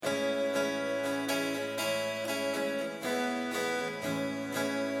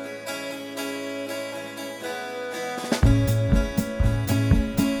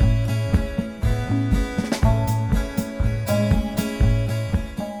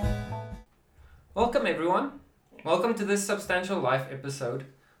Welcome everyone. Welcome to this Substantial Life episode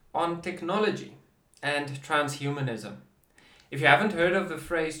on technology and transhumanism. If you haven't heard of the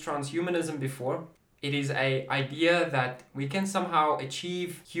phrase transhumanism before, it is an idea that we can somehow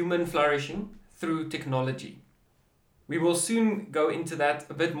achieve human flourishing through technology. We will soon go into that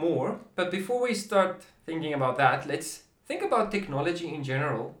a bit more, but before we start thinking about that, let's think about technology in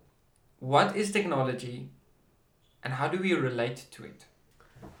general. What is technology and how do we relate to it?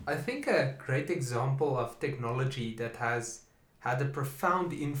 I think a great example of technology that has had a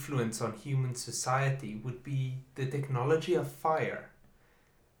profound influence on human society would be the technology of fire.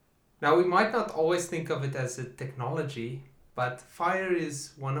 Now, we might not always think of it as a technology, but fire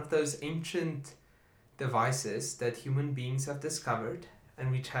is one of those ancient devices that human beings have discovered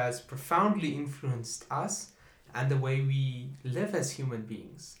and which has profoundly influenced us and the way we live as human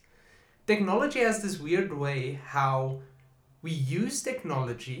beings. Technology has this weird way how we use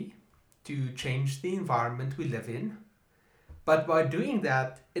technology to change the environment we live in, but by doing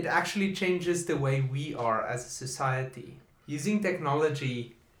that, it actually changes the way we are as a society. Using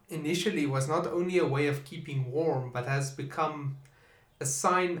technology initially was not only a way of keeping warm, but has become a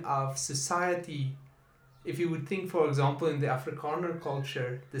sign of society. If you would think, for example, in the Afrikaner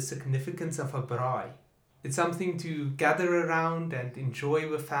culture, the significance of a braai. It's something to gather around and enjoy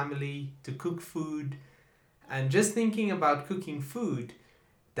with family, to cook food. And just thinking about cooking food,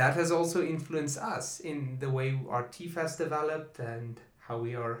 that has also influenced us in the way our teeth has developed and how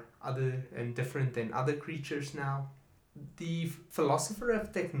we are other and different than other creatures now. The philosopher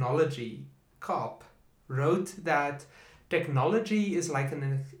of technology, Kopp, wrote that technology is like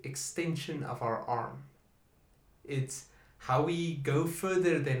an extension of our arm. It's how we go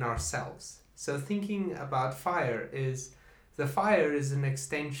further than ourselves. So thinking about fire is an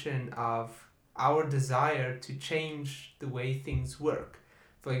extension of our desire to change the way things work.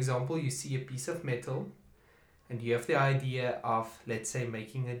 For example, you see a piece of metal and you have the idea of, let's say,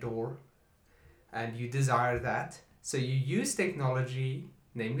 making a door, and you desire that. So you use technology,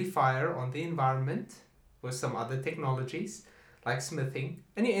 namely fire, on the environment with some other technologies like smithing,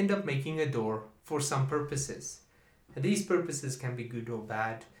 and you end up making a door for some purposes. And these purposes can be good or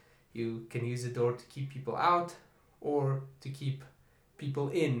bad. You can use a door to keep people out or to keep people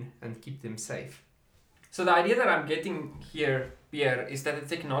in and keep them safe. So the idea that I'm getting here, Pierre, is that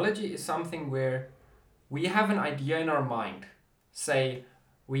the technology is something where we have an idea in our mind. Say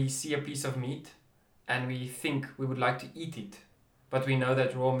we see a piece of meat and we think we would like to eat it, but we know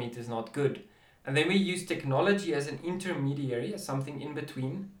that raw meat is not good. And then we use technology as an intermediary, as something in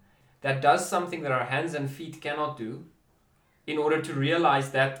between, that does something that our hands and feet cannot do in order to realize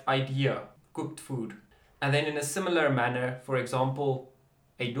that idea, cooked food. And then in a similar manner, for example,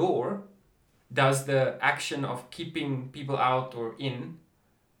 a door does the action of keeping people out or in,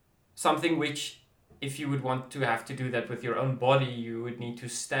 something which, if you would want to have to do that with your own body, you would need to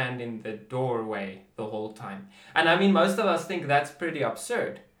stand in the doorway the whole time. And I mean, most of us think that's pretty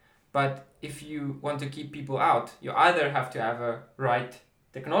absurd. But if you want to keep people out, you either have to have a right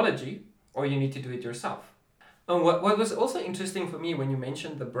technology or you need to do it yourself. And what was also interesting for me when you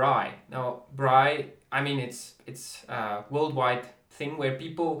mentioned the braai. Now, braai, I mean, it's a worldwide thing where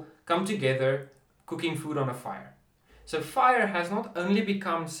people come together cooking food on a fire. So fire has not only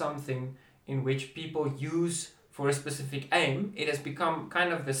become something in which people use for a specific aim, it has become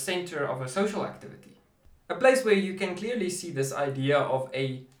kind of the center of a social activity. A place where you can clearly see this idea of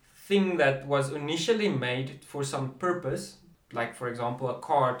a thing that was initially made for some purpose, like for example a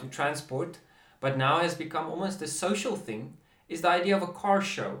car to transport, but now has become almost a social thing, is the idea of a car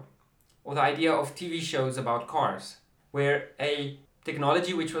show, or the idea of TV shows about cars, where a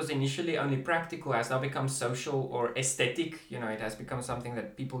technology which was initially only practical has now become social or aesthetic. It has become something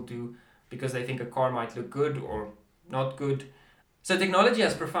that people do because they think a car might look good or not good. So technology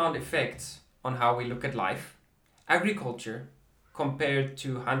has profound effects on how we look at life. Agriculture, compared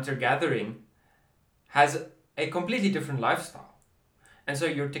to hunter-gathering, has a completely different lifestyle. And so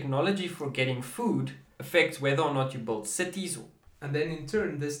your technology for getting food affects whether or not you build cities. And then in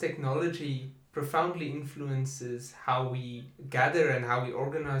turn, this technology profoundly influences how we gather and how we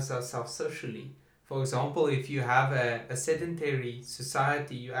organize ourselves socially. For example, if you have a sedentary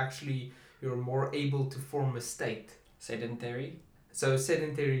society, you're more able to form a state. Sedentary? So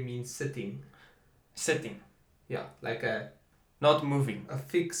sedentary means sitting. Sitting. Yeah, like not moving. A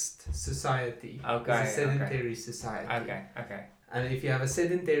fixed society. Okay. It's a sedentary society. Okay. And if you have a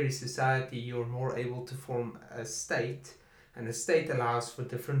sedentary society, you're more able to form a state. And a state allows for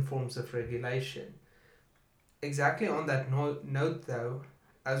different forms of regulation. Exactly on that note though,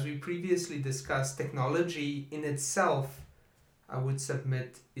 as we previously discussed, technology in itself I would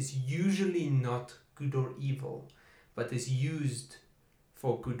submit, is usually not good or evil, but is used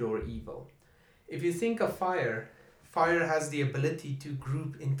for good or evil. If you think of fire, fire has the ability to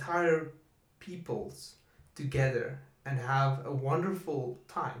group entire peoples together and have a wonderful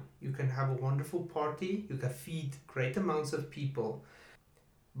time. You can have a wonderful party, you can feed great amounts of people,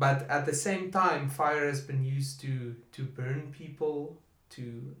 but at the same time, fire has been used to burn people,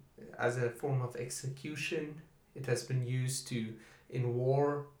 as a form of execution. It has been used in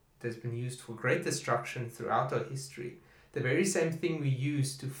war. It has been used for great destruction throughout our history. The very same thing we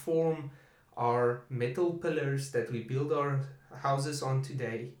use to form our metal pillars that we build our houses on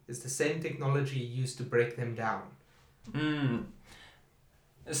today is the same technology used to break them down.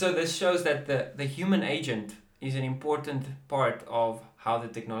 So this shows that the human agent is an important part of how the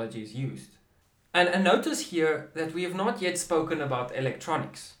technology is used. And notice here that we have not yet spoken about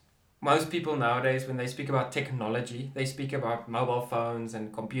electronics. Most people nowadays, when they speak about technology, they speak about mobile phones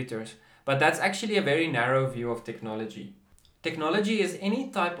and computers, but that's actually a very narrow view of technology. Technology is any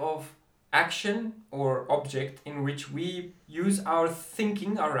type of action or object in which we use our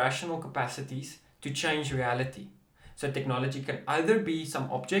thinking, our rational capacities, to change reality. So technology can either be some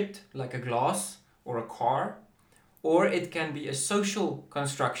object, like a glass or a car, or it can be a social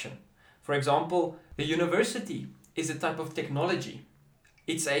construction. For example, the university is a type of technology.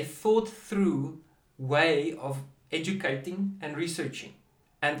 It's a thought through way of educating and researching.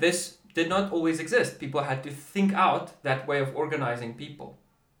 And this did not always exist. People had to think out that way of organizing people.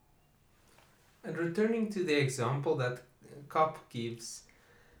 And returning to the example that Kopp gives,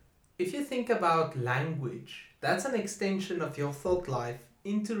 if you think about language, that's an extension of your thought life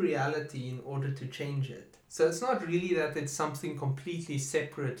into reality in order to change it. So it's not really that it's something completely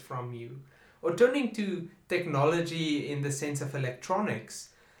separate from you. Or turning to technology in the sense of electronics,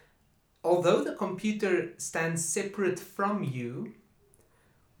 although the computer stands separate from you,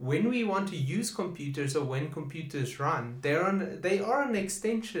 when we want to use computers or when computers run, they are an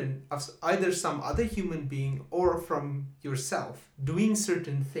extension of either some other human being or from yourself doing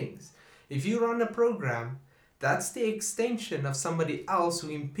certain things. If you run a program, that's the extension of somebody else who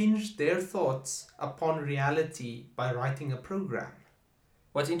impinged their thoughts upon reality by writing a program.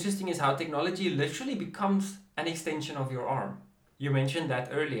 What's interesting is how technology literally becomes an extension of your arm. You mentioned that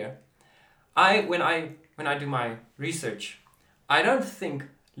earlier. When I do my research, I don't think,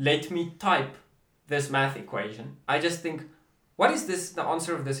 let me type this math equation. I just think, what is the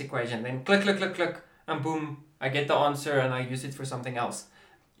answer of this equation? Then click, click, click, click, and boom, I get the answer and I use it for something else.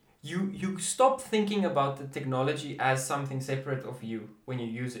 You stop thinking about the technology as something separate of you when you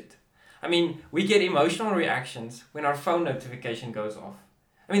use it. I mean, we get emotional reactions when our phone notification goes off.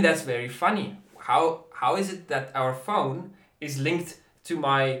 I mean, that's very funny. How is it that our phone is linked to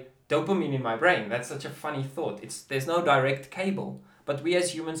my dopamine in my brain? That's such a funny thought. There's no direct cable, but we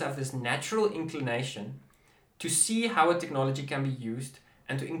as humans have this natural inclination to see how a technology can be used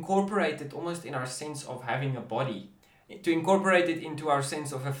and to incorporate it almost in our sense of having a body, to incorporate it into our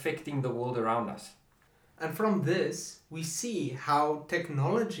sense of affecting the world around us. And from this, we see how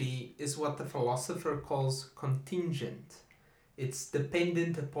technology is what the philosopher calls contingent. It's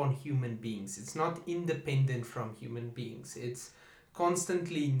dependent upon human beings. It's not independent from human beings. It's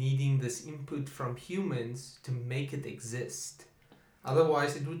constantly needing this input from humans to make it exist.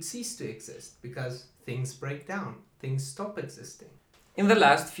 Otherwise, it would cease to exist because things break down, things stop existing. In the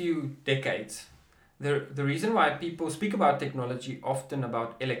last few decades, the reason why people speak about technology often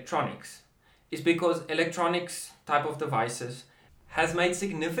about electronics is because electronics type of devices has made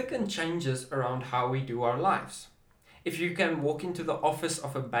significant changes around how we do our lives. If you can walk into the office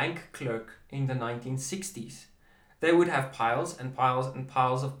of a bank clerk in the 1960s, they would have piles and piles and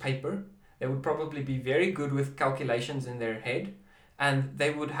piles of paper. They would probably be very good with calculations in their head, and they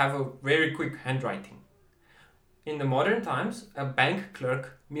would have a very quick handwriting. In the modern times, a bank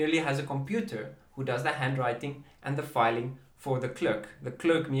clerk merely has a computer who does the handwriting and the filing for the clerk. The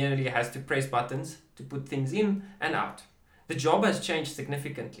clerk merely has to press buttons to put things in and out. The job has changed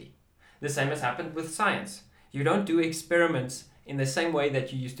significantly. The same has happened with science. You don't do experiments in the same way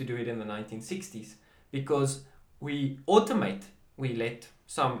that you used to do it in the 1960s because we automate. We let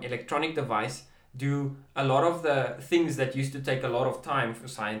some electronic device do a lot of the things that used to take a lot of time for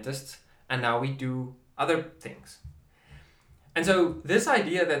scientists, and now we do other things. And so this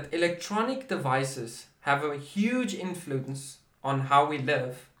idea that electronic devices have a huge influence on how we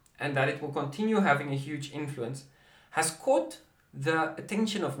live and that it will continue having a huge influence has caught the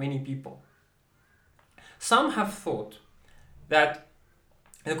attention of many people. Some have thought that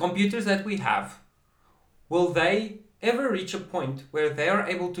the computers that we have, will they ever reach a point where they are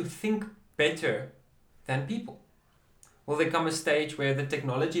able to think better than people? will there come a stage where the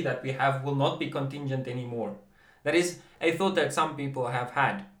technology that we have will not be contingent anymore? That is a thought that some people have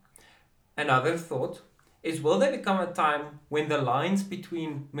had. Another thought is, will there become a time when the lines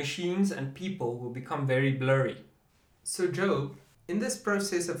between machines and people will become very blurry? So, Job, in this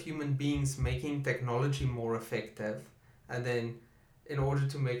process of human beings making technology more effective, and then in order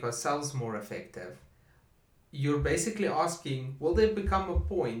to make ourselves more effective, you're basically asking, will there become a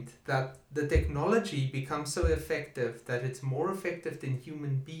point that the technology becomes so effective that it's more effective than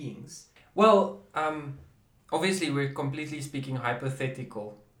human beings? Well, obviously we're completely speaking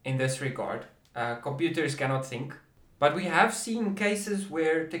hypothetical in this regard. Computers cannot think, but we have seen cases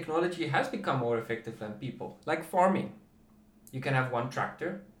where technology has become more effective than people, like farming. You can have one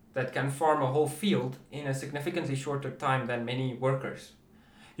tractor that can farm a whole field in a significantly shorter time than many workers.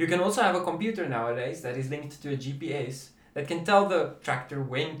 You can also have a computer nowadays that is linked to a GPS that can tell the tractor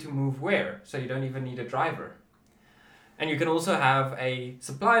when to move where, so you don't even need a driver. And you can also have a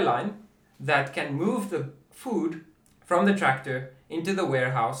supply line that can move the food from the tractor into the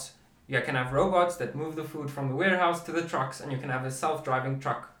warehouse. You can have robots that move the food from the warehouse to the trucks, and you can have a self-driving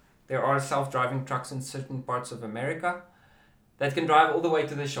truck. There are self-driving trucks in certain parts of America that can drive all the way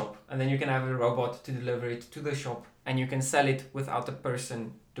to the shop, and then you can have a robot to deliver it to the shop, and you can sell it without a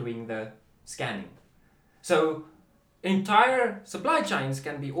person doing the scanning. So entire supply chains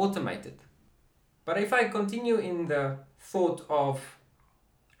can be automated. But if I continue in the thought of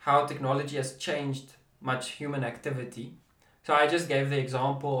how technology has changed much human activity, so I just gave the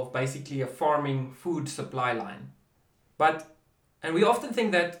example of basically a farming food supply line. And we often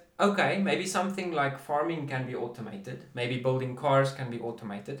think that, okay, maybe something like farming can be automated, maybe building cars can be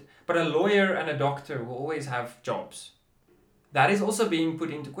automated, but a lawyer and a doctor will always have jobs. That is also being put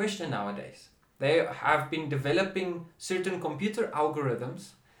into question nowadays. They have been developing certain computer algorithms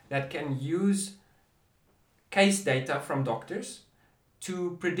that can use case data from doctors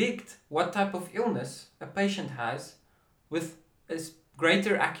to predict what type of illness a patient has with a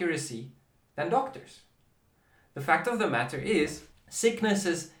greater accuracy than doctors. The fact of the matter is,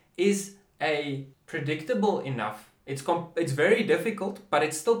 sicknesses is a predictable enough. It's very difficult, but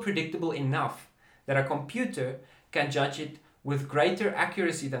it's still predictable enough that a computer can judge it with greater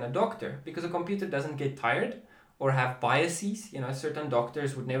accuracy than a doctor, because a computer doesn't get tired or have biases. Certain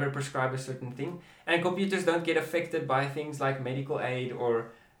doctors would never prescribe a certain thing, and computers don't get affected by things like medical aid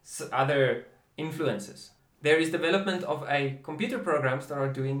or other influences. There is development of computer programs that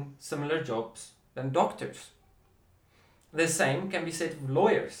are doing similar jobs than doctors. The same can be said of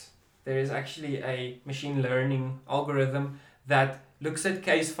lawyers. There is actually a machine learning algorithm that looks at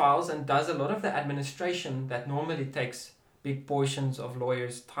case files and does a lot of the administration that normally takes big portions of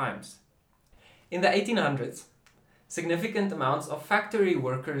lawyers' times. In the 1800s, significant amounts of factory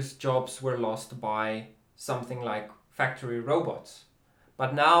workers' jobs were lost by something like factory robots.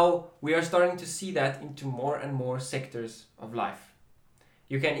 But now we are starting to see that into more and more sectors of life.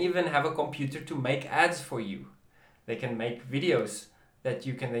 You can even have a computer to make ads for you. They can make videos that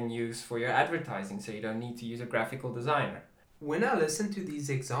you can then use for your advertising, so you don't need to use a graphical designer. When I listen to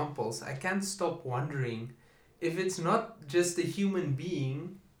these examples, I can't stop wondering if it's not just a human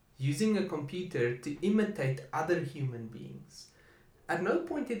being using a computer to imitate other human beings. At no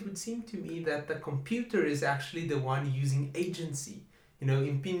point it would seem to me that the computer is actually the one using agency,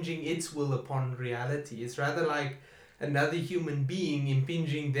 impinging its will upon reality. It's rather like another human being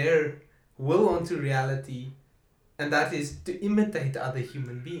impinging their will onto reality, and that is to imitate other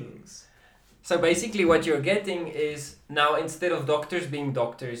human beings. So basically what you're getting is, now instead of doctors being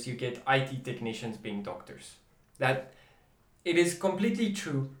doctors, you get IT technicians being doctors. That it is completely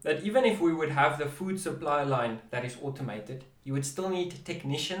true that even if we would have the food supply line that is automated, you would still need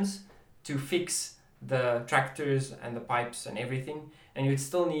technicians to fix the tractors and the pipes and everything, and you'd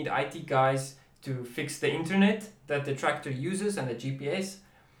still need IT guys to fix the internet that the tractor uses and the GPS.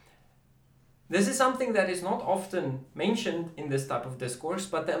 This is something that is not often mentioned in this type of discourse,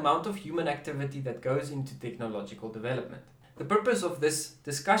 but the amount of human activity that goes into technological development. The purpose of this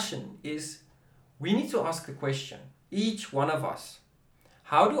discussion is we need to ask the question, each one of us,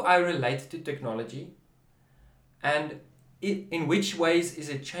 how do I relate to technology, and in which ways is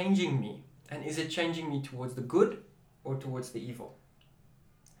it changing me, and is it changing me towards the good or towards the evil?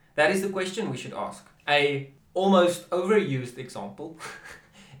 That is the question we should ask. A almost overused example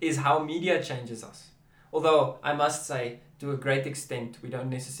is how media changes us. Although I must say, to a great extent, we don't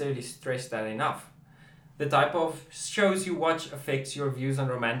necessarily stress that enough. The type of shows you watch affects your views on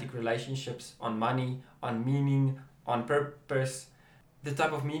romantic relationships, on money, on meaning, on purpose. The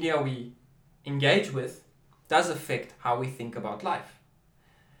type of media we engage with does affect how we think about life.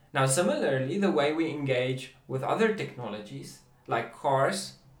 Now, similarly, the way we engage with other technologies, like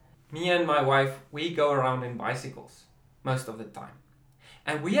cars, me and my wife, we go around in bicycles most of the time.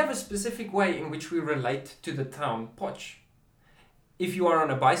 And we have a specific way in which we relate to the town, Poch. If you are on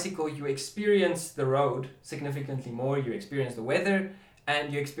a bicycle, you experience the road significantly more, you experience the weather,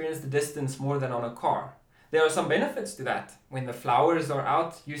 and you experience the distance more than on a car. There are some benefits to that. When the flowers are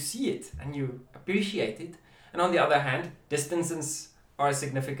out, you see it and you appreciate it. And on the other hand, distances are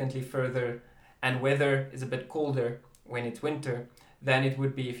significantly further and weather is a bit colder when it's winter than it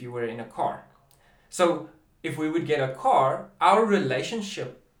would be if you were in a car. So if we would get a car, our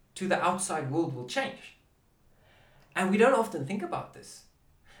relationship to the outside world will change. And we don't often think about this.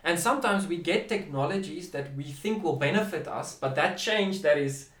 And sometimes we get technologies that we think will benefit us, but that change that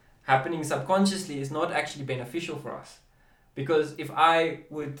is happening subconsciously is not actually beneficial for us. Because if I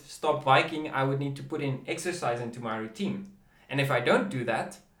would stop biking, I would need to put in exercise into my routine. And if I don't do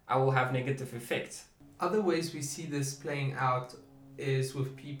that, I will have negative effects. Other ways we see this playing out is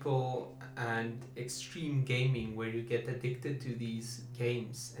with people and extreme gaming, where you get addicted to these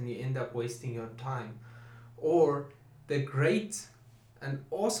games and you end up wasting your time. Or the great and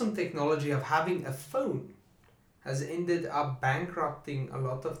awesome technology of having a phone has ended up bankrupting a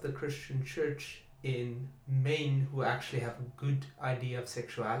lot of the Christian church in men who actually have a good idea of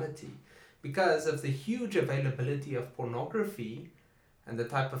sexuality. Because of the huge availability of pornography and the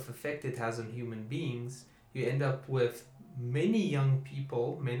type of effect it has on human beings, you end up with many young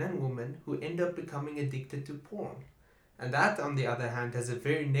people, men and women, who end up becoming addicted to porn. And that, on the other hand, has a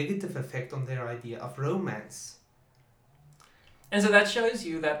very negative effect on their idea of romance. And so that shows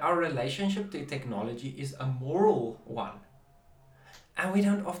you that our relationship to technology is a moral one. And we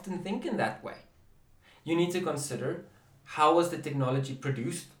don't often think in that way. You need to consider, how was the technology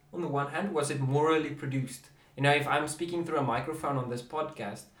produced? On the one hand, was it morally produced? You know, if I'm speaking through a microphone on this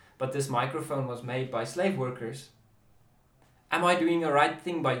podcast, but this microphone was made by slave workers, am I doing a right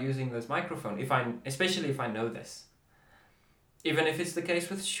thing by using this microphone? Especially if I know this. Even if it's the case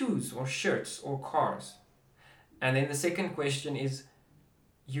with shoes or shirts or cars. And then the second question is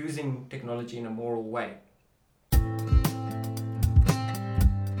using technology in a moral way.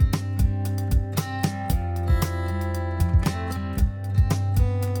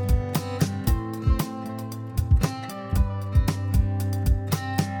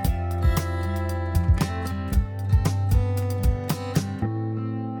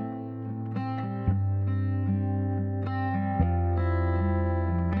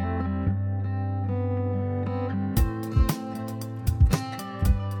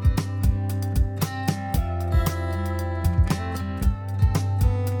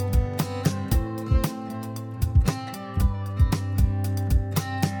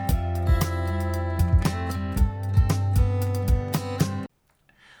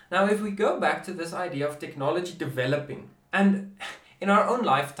 Now, if we go back to this idea of technology developing, and in our own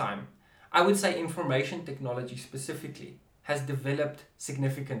lifetime, I would say information technology specifically has developed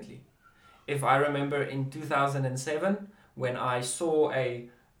significantly. If I remember in 2007, when I saw a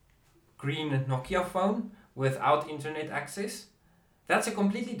green Nokia phone without internet access, that's a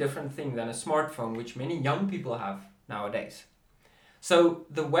completely different thing than a smartphone, which many young people have nowadays. So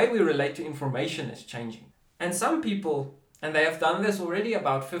the way we relate to information is changing. And some people, and they have done this already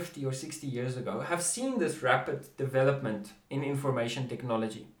about 50 or 60 years ago, have seen this rapid development in information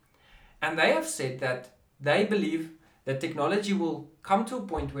technology. And they have said that they believe that technology will come to a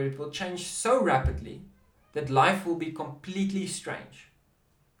point where it will change so rapidly that life will be completely strange.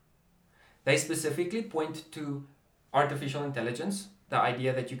 They specifically point to artificial intelligence, the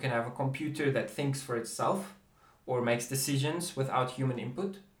idea that you can have a computer that thinks for itself or makes decisions without human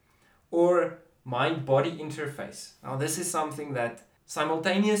input, or mind-body interface. Now, this is something that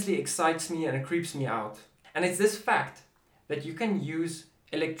simultaneously excites me and creeps me out. And it's this fact that you can use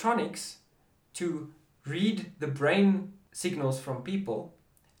electronics to read the brain signals from people,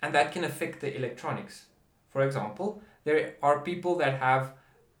 and that can affect the electronics. For example, there are people that have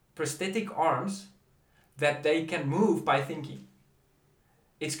prosthetic arms that they can move by thinking.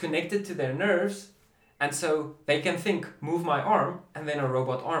 It's connected to their nerves, and so they can think, move my arm, and then a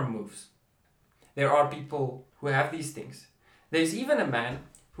robot arm moves. There are people who have these things. There's even a man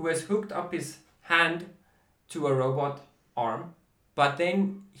who has hooked up his hand to a robot arm, but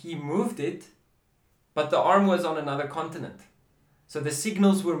then he moved it, but the arm was on another continent. So the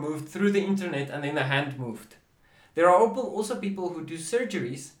signals were moved through the internet and then the hand moved. There are also people who do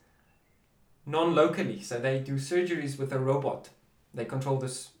surgeries non-locally. So they do surgeries with a robot. They control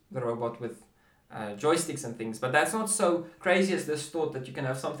the robot with joysticks and things. But that's not so crazy as this thought that you can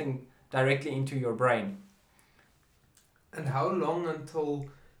have something directly into your brain. And how long until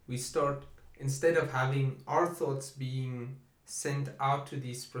We start, instead of having our thoughts being sent out to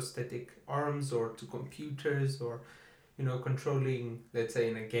these prosthetic arms or to computers or, controlling, let's say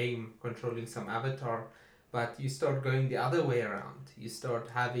in a game, controlling some avatar, but you start going the other way around. You start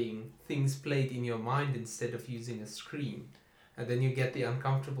having things played in your mind instead of using a screen. And then you get the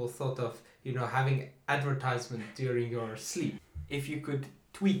uncomfortable thought of, having advertisement during your sleep. If you could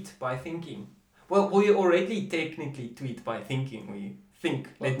tweet by thinking. Well, we already technically tweet by thinking. We think,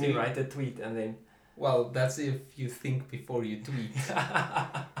 let me write a tweet and then... Well, that's if you think before you tweet.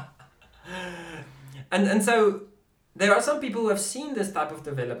 and so there are some people who have seen this type of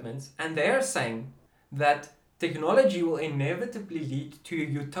developments, and they are saying that technology will inevitably lead to a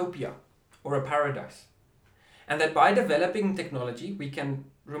utopia or a paradise. And that by developing technology, we can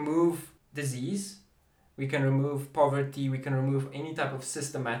remove disease, we can remove poverty, we can remove any type of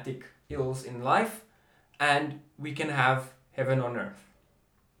systematic ills in life, and we can have heaven on earth.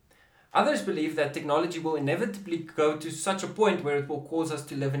 Others believe that technology will inevitably go to such a point where it will cause us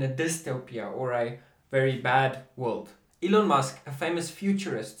to live in a dystopia or a very bad world. Elon Musk, a famous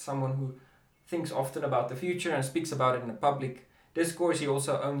futurist, someone who thinks often about the future and speaks about it in a public discourse. He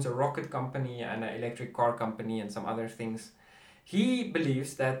also owns a rocket company and an electric car company and some other things. He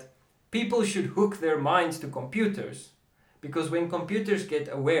believes that people should hook their minds to computers, because when computers get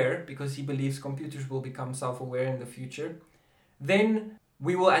aware, because he believes computers will become self-aware in the future, then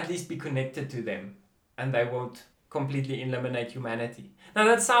we will at least be connected to them and they won't completely eliminate humanity. Now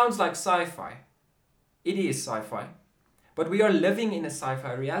that sounds like sci-fi. It is sci-fi, but we are living in a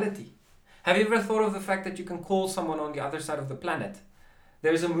sci-fi reality. Have you ever thought of the fact that you can call someone on the other side of the planet?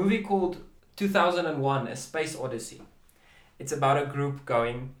 There's a movie called 2001, A Space Odyssey. It's about a group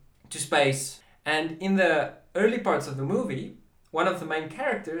going to space, and in the early parts of the movie, one of the main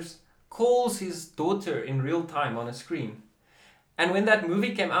characters calls his daughter in real time on a screen. And when that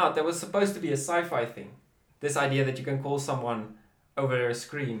movie came out, there was supposed to be a sci-fi thing. This idea that you can call someone over a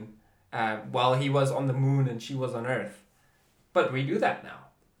screen while he was on the moon and she was on Earth. But we do that now.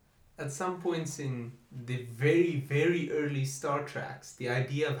 At some points in the very, very early Star Treks, the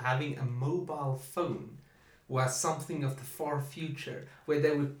idea of having a mobile phone was something of the far future, where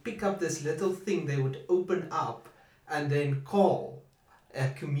they would pick up this little thing, they would open up and then call a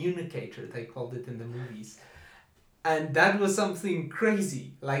communicator, they called it in the movies. And that was something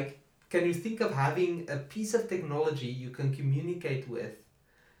crazy. Like, can you think of having a piece of technology you can communicate with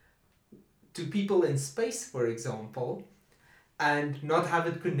to people in space, for example, and not have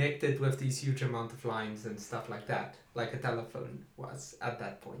it connected with these huge amount of lines and stuff like that, like a telephone was at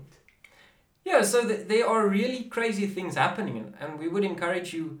that point? Yeah, so there are really crazy things happening, and we would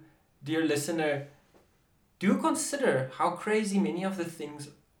encourage you, dear listener, do consider how crazy many of the things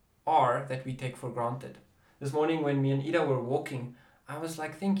are that we take for granted. This morning when me and Ida were walking, I was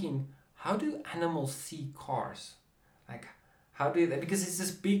like thinking, how do animals see cars? Like, how do they, because it's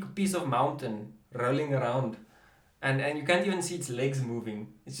this big piece of mountain rolling around, and you can't even see its legs moving,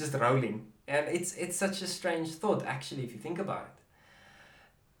 it's just rolling. And it's such a strange thought, actually, if you think about it.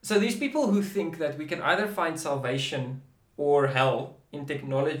 So these people who think that we can either find salvation or hell in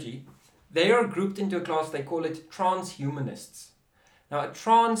technology, they are grouped into a class, they call it transhumanists. Now, a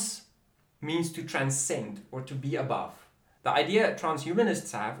trans means to transcend or to be above. The idea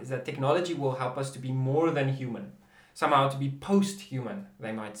transhumanists have is that technology will help us to be more than human, somehow to be post-human,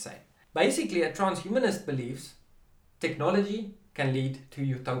 they might say. Basically, a transhumanist believes technology can lead to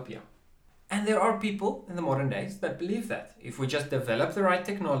utopia. And there are people in the modern days that believe that if we just develop the right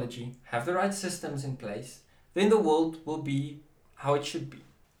technology, have the right systems in place, then the world will be how it should be.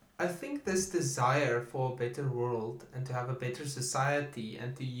 I think this desire for a better world and to have a better society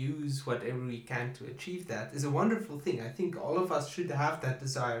and to use whatever we can to achieve that is a wonderful thing. I think all of us should have that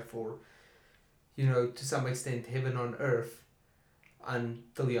desire for, to some extent, heaven on earth,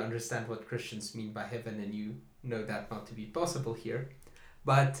 until you understand what Christians mean by heaven, and you know that not to be possible here.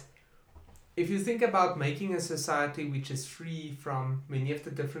 But if you think about making a society which is free from many of the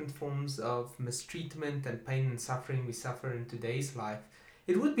different forms of mistreatment and pain and suffering we suffer in today's life,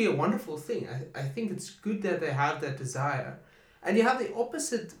 it would be a wonderful thing. I think it's good that they have that desire. And you have the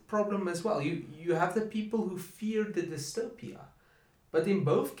opposite problem as well. You have the people who fear the dystopia. But in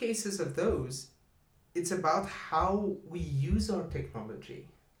both cases of those, it's about how we use our technology.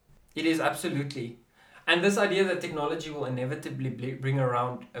 It is, absolutely. And this idea that technology will inevitably bring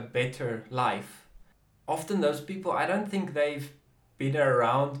around a better life, often those people, I don't think they've been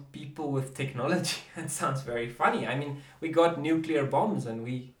around people with technology. It sounds very funny. I mean, we got nuclear bombs and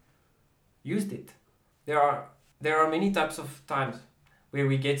we used it. There are many types of times where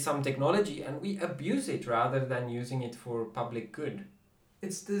we get some technology and we abuse it rather than using it for public good.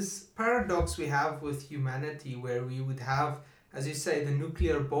 It's this paradox we have with humanity where we would have, as you say, the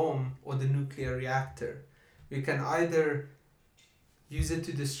nuclear bomb or the nuclear reactor. We can either use it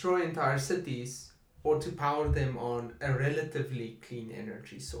to destroy entire cities or to power them on a relatively clean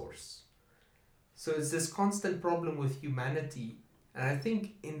energy source. So it's this constant problem with humanity, and I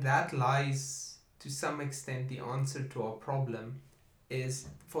think in that lies to some extent the answer to our problem. Is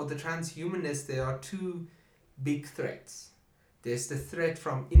for the transhumanists there are two big threats. There's the threat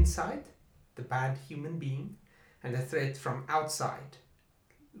from inside, the bad human being, and the threat from outside,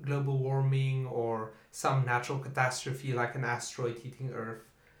 global warming or some natural catastrophe like an asteroid hitting Earth.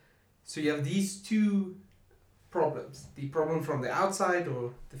 So you have these two problems, the problem from the outside,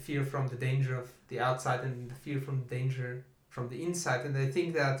 or the fear from the danger of the outside, and the fear from the danger from the inside. And I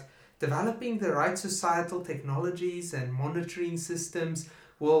think that developing the right societal technologies and monitoring systems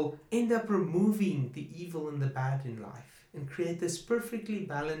will end up removing the evil and the bad in life and create this perfectly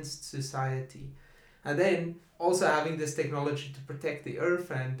balanced society. And then also having this technology to protect the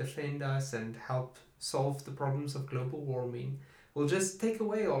earth and defend us and help solve the problems of global warming will just take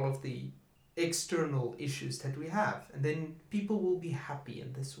away all of the external issues that we have, and then people will be happy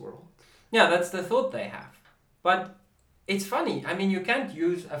in this world. Yeah, that's the thought they have. But it's funny. I mean, you can't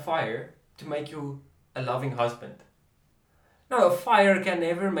use a fire to make you a loving husband. No, a fire can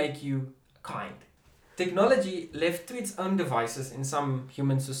never make you kind. Technology, left to its own devices in some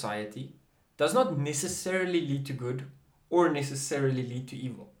human society, does not necessarily lead to good or necessarily lead to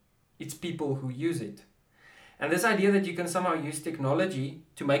evil. It's people who use it. And this idea that you can somehow use technology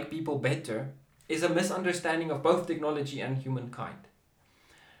to make people better is a misunderstanding of both technology and humankind.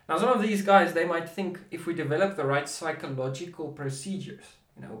 Now, some of these guys, they might think if we develop the right psychological procedures,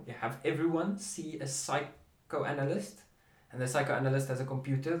 you have everyone see a psychoanalyst, and the psychoanalyst has a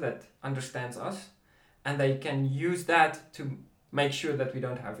computer that understands us, and they can use that to make sure that we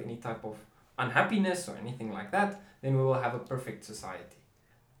don't have any type of unhappiness or anything like that, then we will have a perfect society.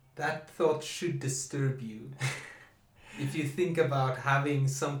 That thought should disturb you. If you think about having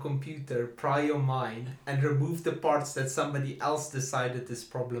some computer pry your mind and remove the parts that somebody else decided is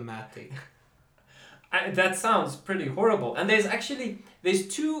problematic. That sounds pretty horrible. And there's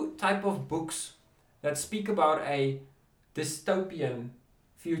two type of books that speak about a dystopian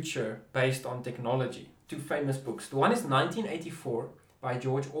future based on technology. Two famous books. The one is 1984 by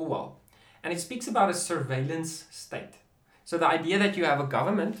George Orwell, and it speaks about a surveillance state. So the idea that you have a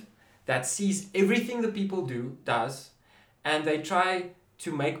government that sees everything the people does, and they try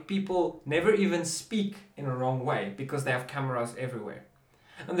to make people never even speak in a wrong way because they have cameras everywhere.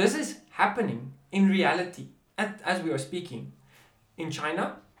 And this is happening in reality as we are speaking. In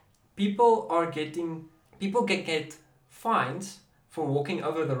China, people can get fines for walking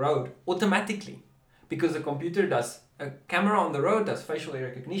over the road automatically because the computer does a camera on the road, does facial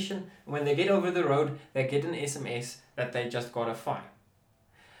recognition, and when they get over the road, they get an SMS that they just got a fine.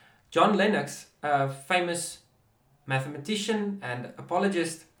 John Lennox, a famous mathematician and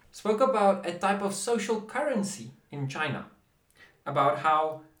apologist, spoke about a type of social currency in China, about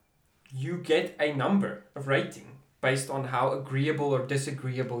how you get a number of rating based on how agreeable or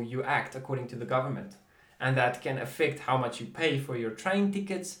disagreeable you act according to the government, and that can affect how much you pay for your train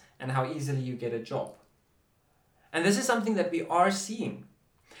tickets and how easily you get a job. And this is something that we are seeing.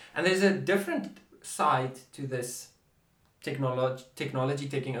 And there's a different side to this technology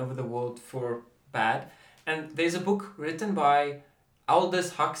taking over the world for bad. And there's a book written by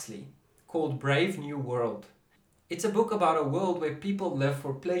Aldous Huxley called Brave New World. It's a book about a world where people live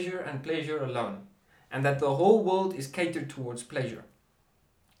for pleasure and pleasure alone, and that the whole world is catered towards pleasure.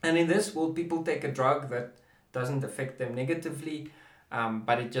 And in this world, people take a drug that doesn't affect them negatively,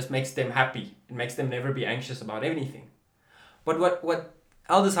 but it just makes them happy. It makes them never be anxious about anything. But what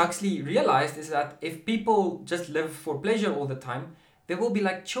Aldous Huxley realized is that if people just live for pleasure all the time, they will be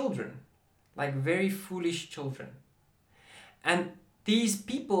like children, like very foolish children. And these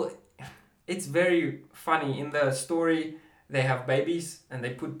people, it's very funny. In the story, they have babies and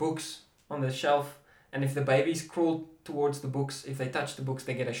they put books on the shelf, and if the babies crawl towards the books, if they touch the books,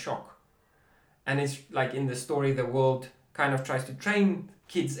 they get a shock. And it's like in the story, the world kind of tries to train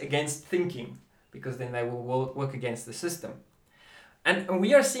kids against thinking, because then they will work against the system. And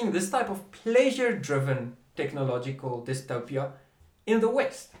we are seeing this type of pleasure-driven technological dystopia in the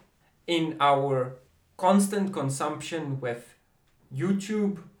West, in our constant consumption with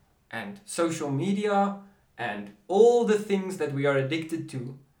YouTube and social media and all the things that we are addicted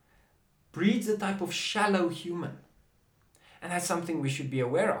to, breeds a type of shallow human. And that's something we should be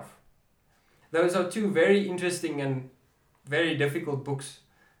aware of. Those are two very interesting and very difficult books,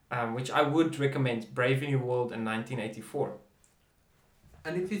 which I would recommend, Brave New World and 1984.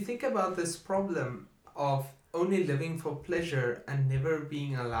 And if you think about this problem of only living for pleasure and never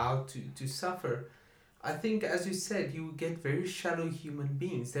being allowed to suffer, I think, as you said, you would get very shallow human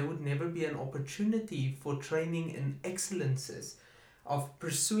beings. There would never be an opportunity for training in excellences, of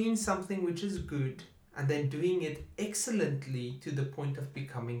pursuing something which is good and then doing it excellently to the point of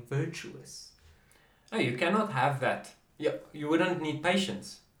becoming virtuous. Oh, you cannot have that. You wouldn't need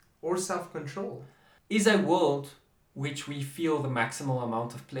patience. Or self-control. Is a world which we feel the maximal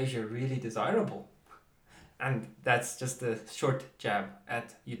amount of pleasure really desirable? And that's just a short jab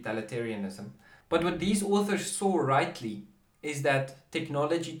at utilitarianism. But what these authors saw rightly is that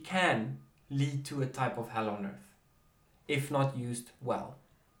technology can lead to a type of hell on earth, if not used well.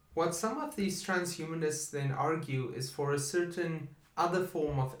 What some of these transhumanists then argue is for a certain other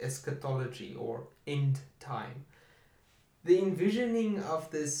form of eschatology or end time. The envisioning of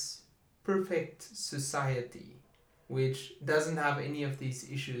this perfect society which doesn't have any of these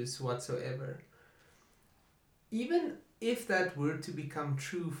issues whatsoever. Even if that were to become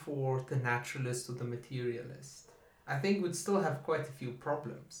true for the naturalist or the materialist, I think would still have quite a few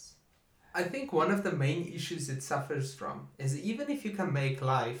problems. I think one of the main issues it suffers from is even if you can make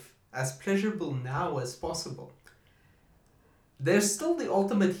life as pleasurable now as possible, there's still the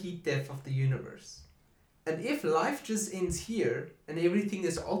ultimate heat death of the universe. And if life just ends here and everything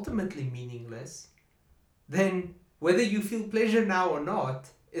is ultimately meaningless, then whether you feel pleasure now or not,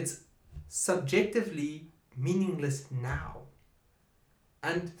 it's subjectively meaningless now.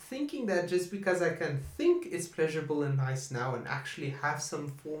 And thinking that just because I can think it's pleasurable and nice now and actually have some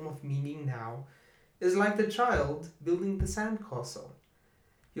form of meaning now is like the child building the sandcastle.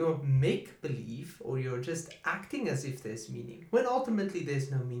 You're make-believe, or you're just acting as if there's meaning, when ultimately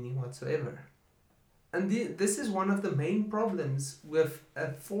there's no meaning whatsoever. And this is one of the main problems with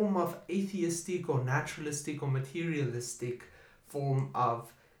a form of atheistic or naturalistic or materialistic form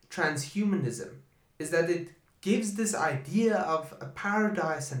of transhumanism, is that it gives this idea of a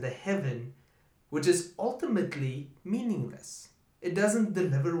paradise and a heaven which is ultimately meaningless. It doesn't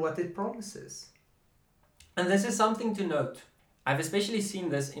deliver what it promises. And this is something to note. I've especially seen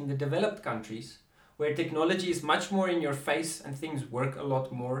this in the developed countries, where technology is much more in your face and things work a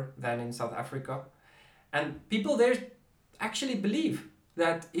lot more than in South Africa. And people there actually believe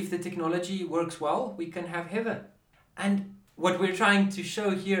that if the technology works well, we can have heaven. And what we're trying to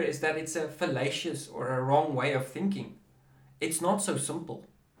show here is that it's a fallacious or a wrong way of thinking. It's not so simple.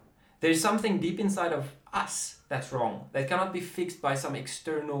 There's something deep inside of us that's wrong, that cannot be fixed by some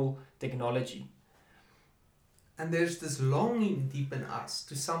external technology. And there's this longing deep in us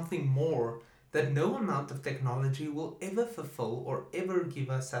to something more that no amount of technology will ever fulfill or ever give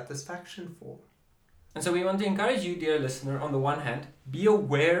us satisfaction for. And so we want to encourage you, dear listener, on the one hand, be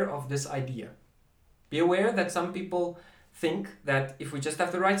aware of this idea. Be aware that some people think that if we just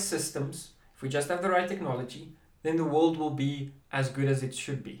have the right systems, if we just have the right technology, then the world will be as good as it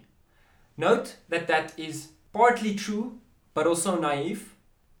should be. Note that that is partly true, but also naive.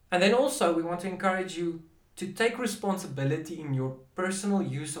 And then also we want to encourage you to take responsibility in your personal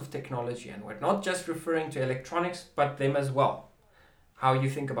use of technology. And we're not just referring to electronics, but them as well. How you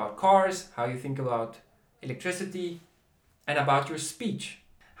think about cars, how you think about electricity, and about your speech.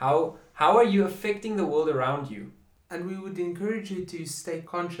 How are you affecting the world around you? And we would encourage you to stay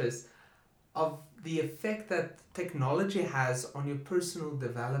conscious of the effect that technology has on your personal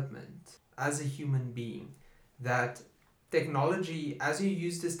development as a human being. That technology, as you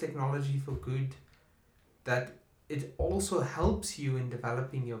use this technology for good, that it also helps you in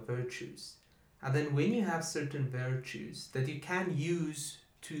developing your virtues. And then when you have certain virtues that you can use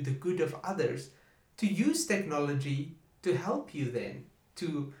to the good of others, to use technology to help you then,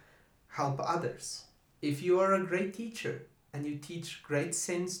 to help others. If you are a great teacher and you teach great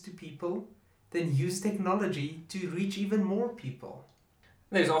sense to people, then use technology to reach even more people.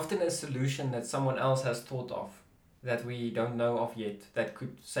 There's often a solution that someone else has thought of that we don't know of yet that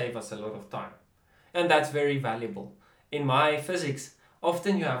could save us a lot of time. And that's very valuable. In my physics,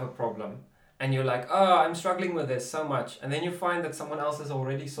 often you have a problem and you're like, oh, I'm struggling with this so much. And then you find that someone else has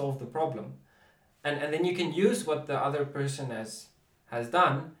already solved the problem. And then you can use what the other person has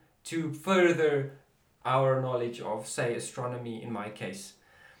done to further our knowledge of, say, astronomy in my case.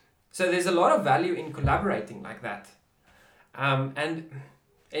 So there's a lot of value in collaborating like that. And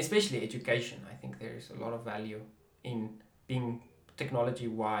especially education. I think there's a lot of value in being technology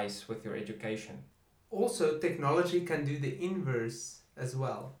wise with your education. Also, technology can do the inverse as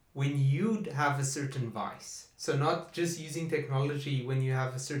well. When you have a certain vice. So not just using technology when you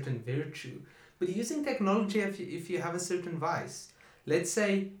have a certain virtue, but using technology if you have a certain vice. Let's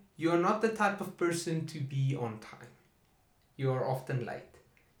say you're not the type of person to be on time. You are often late.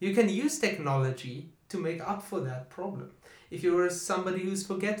 You can use technology to make up for that problem. If you're somebody who's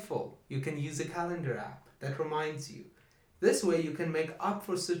forgetful, you can use a calendar app that reminds you. This way you can make up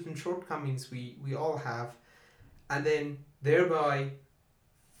for certain shortcomings we all have, and then thereby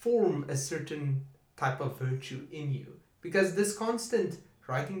form a certain type of virtue in you. Because this constant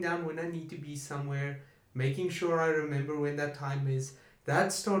writing down when I need to be somewhere, making sure I remember when that time is,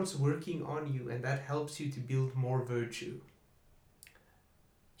 that starts working on you, and that helps you to build more virtue.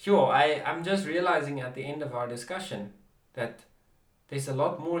 Sure, I'm just realizing at the end of our discussion that there's a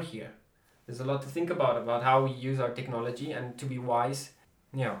lot more here. There's a lot to think about how we use our technology and to be wise.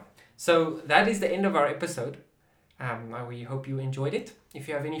 Yeah. So that is the end of our episode. We hope you enjoyed it. If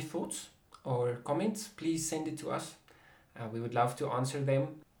you have any thoughts or comments, please send it to us. We would love to answer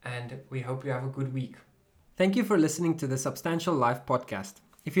them, and we hope you have a good week. Thank you for listening to the Substantial Life podcast.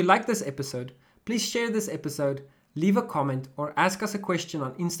 If you like this episode, please share this episode, leave a comment, or ask us a question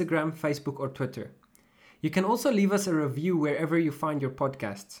on Instagram, Facebook, or Twitter. You can also leave us a review wherever you find your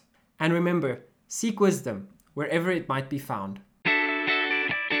podcasts. And remember, seek wisdom wherever it might be found.